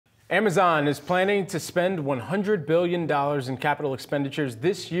Amazon is planning to spend $100 billion in capital expenditures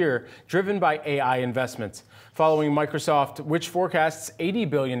this year, driven by AI investments. Following Microsoft, which forecasts $80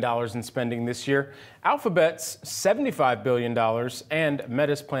 billion in spending this year, Alphabet's $75 billion, and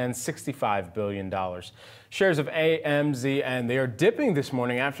Meta's plans $65 billion. Shares of AMZ, and they are dipping this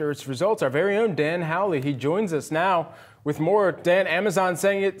morning after its results. Our very own Dan Howley, he joins us now with more. Dan, Amazon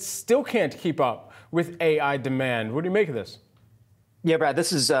saying it still can't keep up with AI demand. What do you make of this? Yeah, Brad,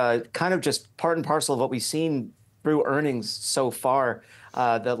 this is kind of just part and parcel of what we've seen through earnings so far.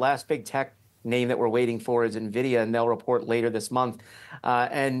 The last big tech name that we're waiting for is NVIDIA, and they'll report later this month.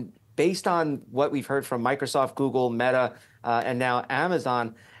 And based on what we've heard from Microsoft, Google, Meta, and now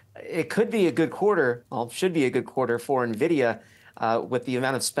Amazon, it could be a good quarter, well, should be a good quarter for NVIDIA with the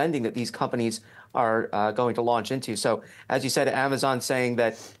amount of spending that these companies are going to launch into. So as you said, Amazon saying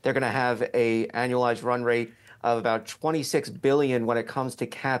that they're going to have an annualized run rate of about $26 billion when it comes to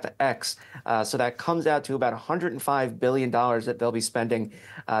capex. So that comes out to about $105 billion that they'll be spending.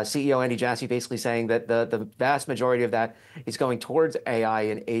 CEO Andy Jassy basically saying that the vast majority of that is going towards AI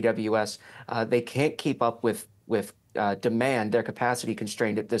and AWS. They can't keep up with demand. They're capacity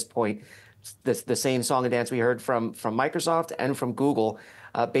constrained at this point. The same song and dance we heard from Microsoft and from Google,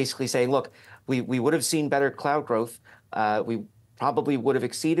 basically saying, look, we would have seen better cloud growth. We probably would have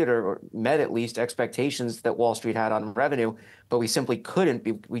exceeded or met at least expectations that Wall Street had on revenue, but we simply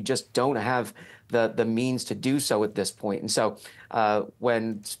couldn't. We just don't have the means to do so at this point. And so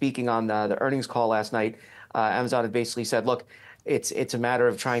when speaking on the earnings call last night, Amazon had basically said, look, it's a matter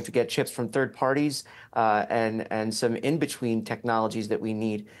of trying to get chips from third parties and some in-between technologies that we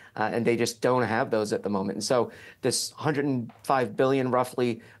need, and they just don't have those at the moment. And so this $105 billion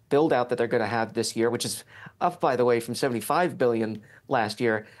roughly build out that they're going to have this year, which is up, by the way, from $75 billion last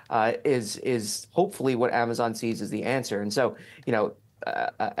year, is hopefully what Amazon sees as the answer. And so, you know,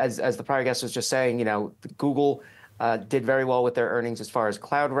 as the prior guest was just saying, you know, Google did very well with their earnings as far as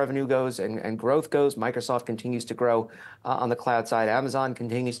cloud revenue goes and growth goes. Microsoft continues to grow on the cloud side. Amazon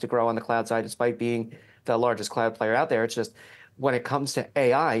continues to grow on the cloud side, despite being the largest cloud player out there. It's just when it comes to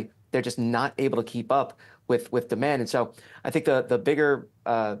AI, they're just not able to keep up with demand. And so I think the bigger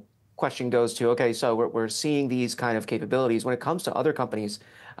question goes to, okay, so we're seeing these kind of capabilities when it comes to other companies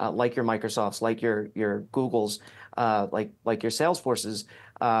like your Microsofts, like your Googles, like your Salesforces.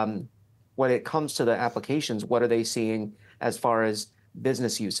 When it comes to the applications, what are they seeing as far as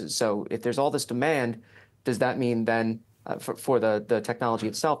business uses? So if there's all this demand, does that mean then for the technology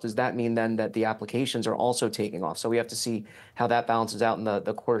itself, does that mean then that the applications are also taking off? So we have to see how that balances out in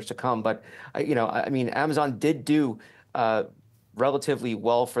the quarters to come. But, you know, I mean, Amazon did do relatively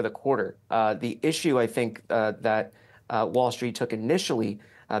well for the quarter. The issue, I think, that Wall Street took initially,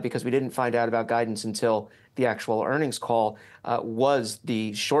 because we didn't find out about guidance until the actual earnings call, was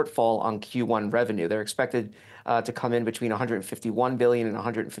the shortfall on Q1 revenue. They're expected to come in between $151 billion and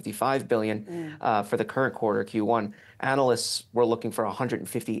 $155 billion for the current quarter, Q1. Analysts were looking for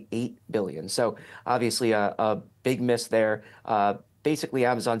 $158 billion. So obviously a big miss there. Basically,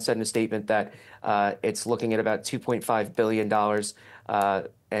 Amazon said in a statement that it's looking at about $2.5 billion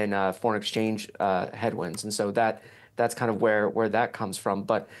in foreign exchange headwinds. And so that's kind of where that comes from.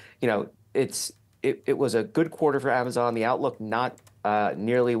 But, you know, it was a good quarter for Amazon. The outlook not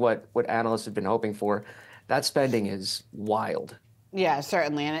nearly what analysts have been hoping for. That spending is wild. Yeah,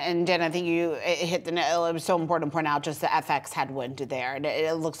 certainly. And Dan, I think you hit the nail. It was so important to point out just the FX headwind there. And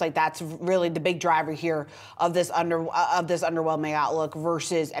it looks like that's really the big driver here of this underwhelming outlook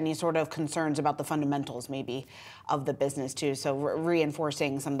versus any sort of concerns about the fundamentals maybe of the business too. So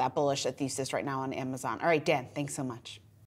reinforcing some of that bullish thesis right now on Amazon. All right, Dan, thanks so much.